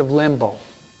perpetual state of limbo.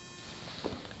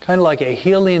 Kind of like a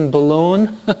helium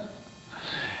balloon.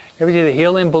 Ever see the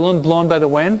helium balloon blown by the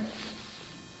wind?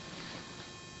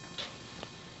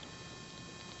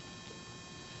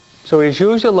 So he's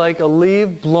usually like a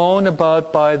leaf blown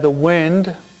about by the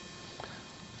wind.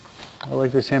 I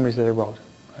like this image that I wrote.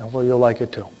 Well, you'll like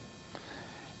it too.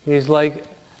 He's like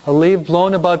a leaf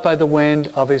blown about by the wind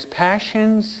of his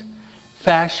passions,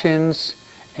 fashions,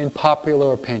 and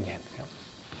popular opinion.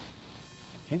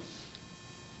 Okay?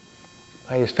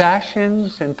 By his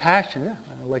fashions and passions, yeah,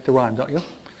 I like the rhyme, don't you?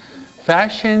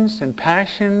 Fashions and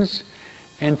passions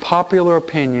and popular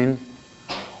opinion,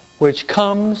 which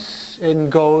comes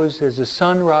and goes as the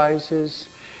sun rises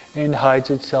and hides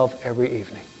itself every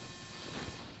evening.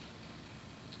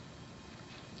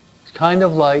 It's kind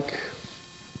of like,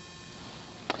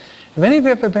 have any of you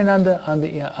ever been on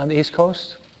the East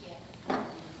Coast?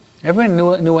 Ever in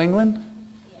New England?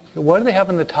 What do they have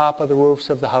on the top of the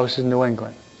roofs of the houses in New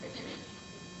England?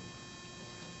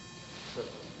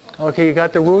 Okay, you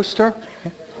got the rooster.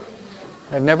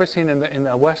 I've never seen in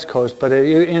the West Coast, but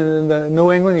in the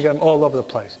New England, you got them all over the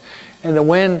place. And the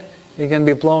wind, you're going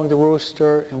to be blowing the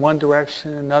rooster in one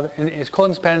direction, another. And it's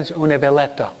called in Spanish una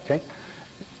veleta. Okay,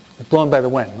 it's blown by the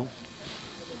wind. No?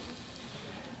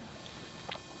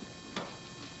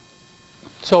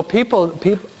 So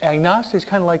agnostic is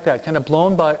kind of like that, kind of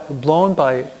blown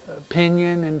by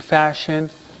opinion and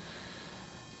fashion,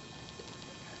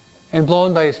 and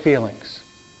blown by his feelings.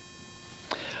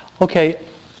 Okay,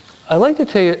 I'd like to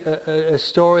tell you a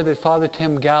story that Father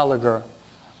Tim Gallagher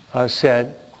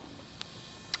said,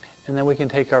 and then we can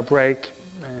take our break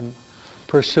and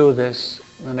pursue this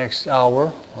the next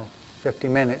hour or 50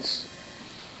 minutes.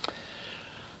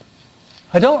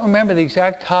 I don't remember the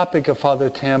exact topic of Father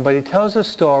Tim, but he tells a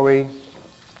story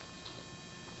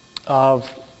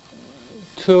of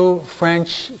two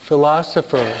French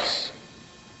philosophers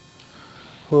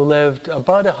who lived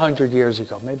about 100 years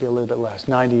ago, maybe a little bit less,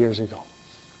 90 years ago.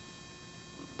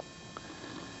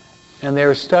 And they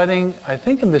were studying, I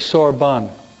think, in the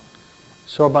Sorbonne.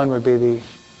 Sorbonne would be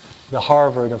the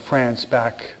Harvard of France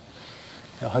back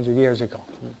 100 years ago.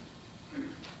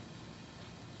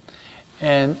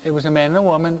 And it was a man and a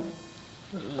woman,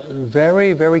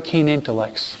 very, very keen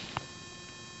intellects.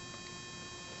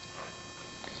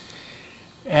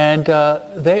 And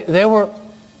they were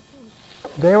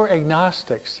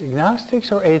agnostics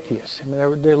or atheists. I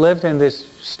mean, they lived in this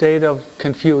state of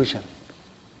confusion.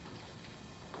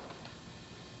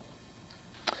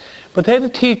 But they had a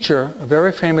teacher, a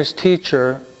very famous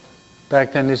teacher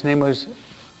back then. His name was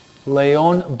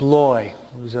Léon Bloy.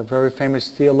 He was a very famous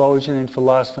theologian and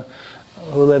philosopher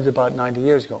who lived about 90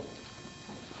 years ago.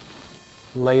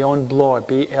 Léon Bloy,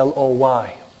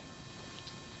 B-L-O-Y.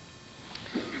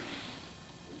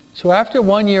 So after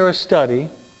 1 year of study,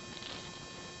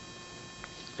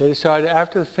 they decided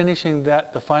after finishing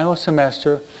the final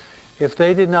semester, if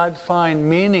they did not find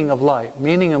meaning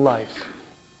in life,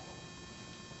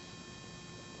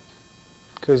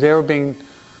 because they were being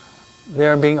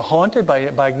haunted by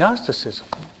agnosticism,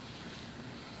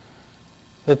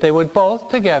 that they would both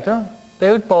together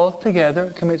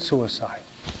commit suicide.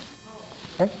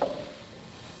 Okay?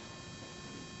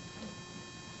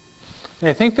 And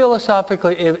I think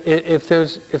philosophically, if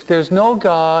there's no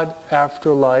God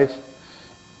after life,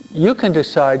 you can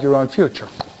decide your own future.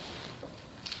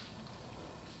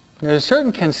 There's a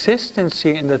certain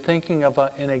consistency in the thinking of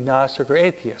an agnostic or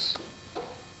atheist.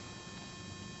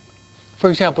 For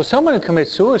example, someone who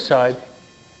commits suicide,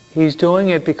 he's doing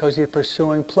it because he's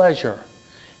pursuing pleasure.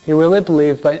 He really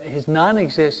believes by his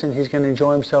non-existence he's going to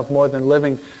enjoy himself more than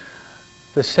living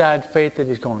the sad fate that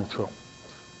he's going through.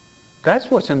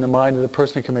 That's what's in the mind of the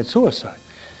person who commits suicide.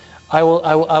 I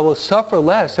will suffer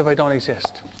less if I don't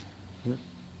exist.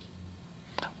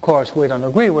 Of course, we don't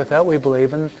agree with that. We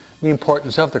believe in the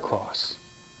importance of the cross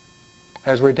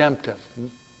as redemptive.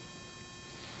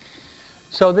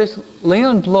 So this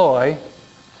Léon Bloy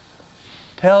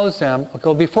tells them,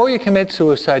 okay, before you commit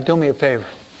suicide, do me a favor.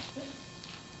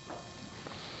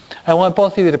 I want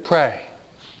both of you to pray.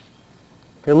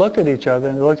 They looked at each other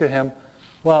and they looked at him.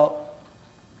 Well,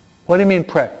 what do you mean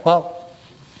pray? Well,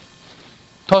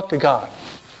 talk to God.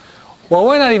 Well,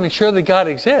 we're not even sure that God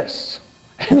exists.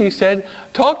 And he said,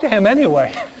 talk to him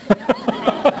anyway.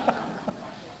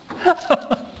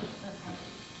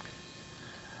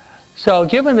 So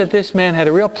given that this man had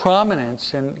a real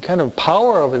prominence and kind of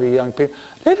power over the young people,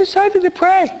 they decided to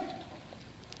pray.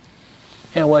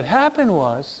 And what happened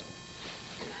was,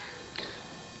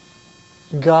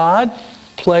 God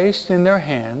placed in their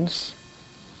hands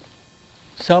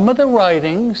some of the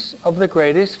writings of the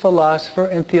greatest philosopher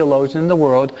and theologian in the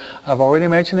world. I've already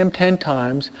mentioned him 10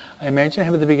 times. I mentioned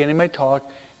him at the beginning of my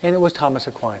talk, and it was Thomas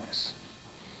Aquinas.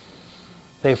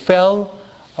 They fell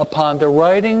upon the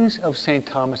writings of St.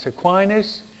 Thomas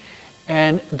Aquinas,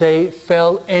 and they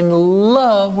fell in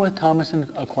love with Thomas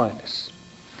Aquinas.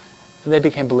 And they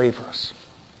became believers.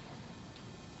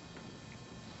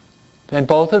 Then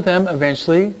both of them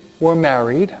eventually were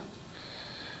married.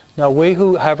 Now we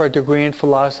who have our degree in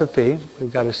philosophy,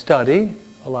 we've got to study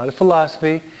a lot of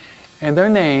philosophy, and their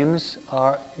names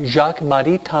are Jacques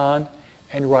Maritain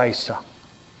and Raissa.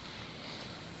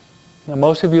 Now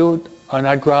most of you are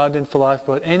not grounded in philosophy,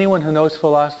 but anyone who knows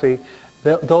philosophy,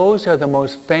 those are the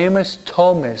most famous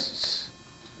Thomists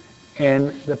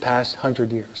in the past 100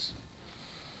 years.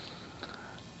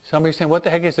 Somebody's saying, what the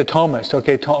heck is a Thomist?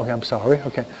 Okay, I'm sorry.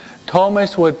 Okay.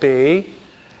 Thomist would be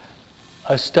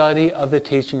a study of the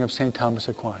teaching of St. Thomas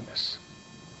Aquinas.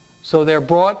 So they're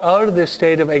brought out of this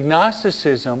state of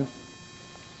agnosticism,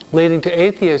 leading to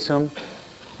atheism,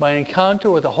 by an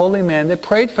encounter with a holy man that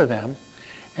prayed for them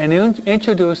and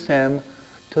introduced them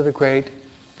to the great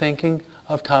thinking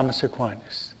of Thomas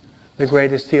Aquinas, the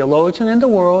greatest theologian in the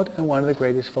world and one of the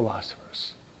greatest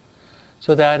philosophers.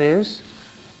 So that is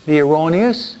the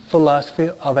erroneous philosophy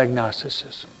of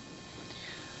agnosticism.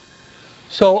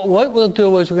 So what we'll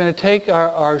do is we're going to take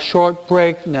our short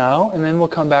break now, and then we'll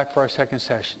come back for our second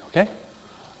session, okay?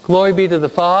 Glory be to the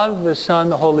Father, the Son,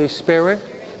 the Holy Spirit.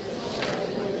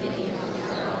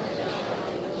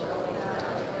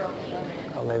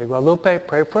 Lady Guadalupe,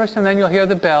 pray first, and then you'll hear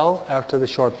the bell after the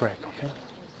short break, okay?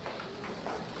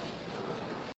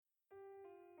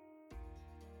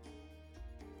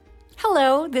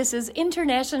 Hello, this is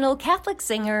international Catholic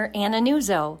singer Anna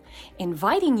Nuzzo,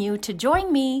 inviting you to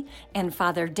join me and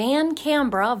Father Dan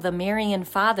Cambra of the Marian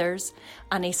Fathers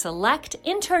on a select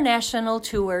international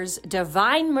tour's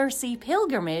Divine Mercy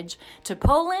pilgrimage to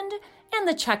Poland and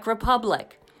the Czech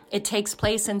Republic. It takes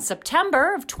place in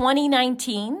September of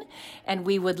 2019, and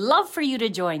we would love for you to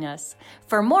join us.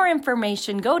 For more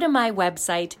information, go to my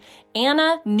website,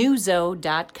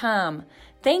 annanuzzo.com.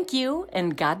 Thank you,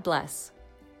 and God bless.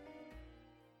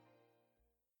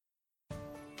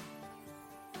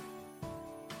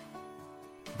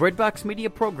 Breadbox Media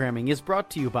programming is brought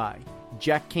to you by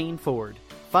Jack Kane Ford.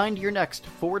 Find your next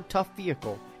Ford Tough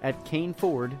vehicle at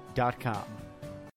caneford.com.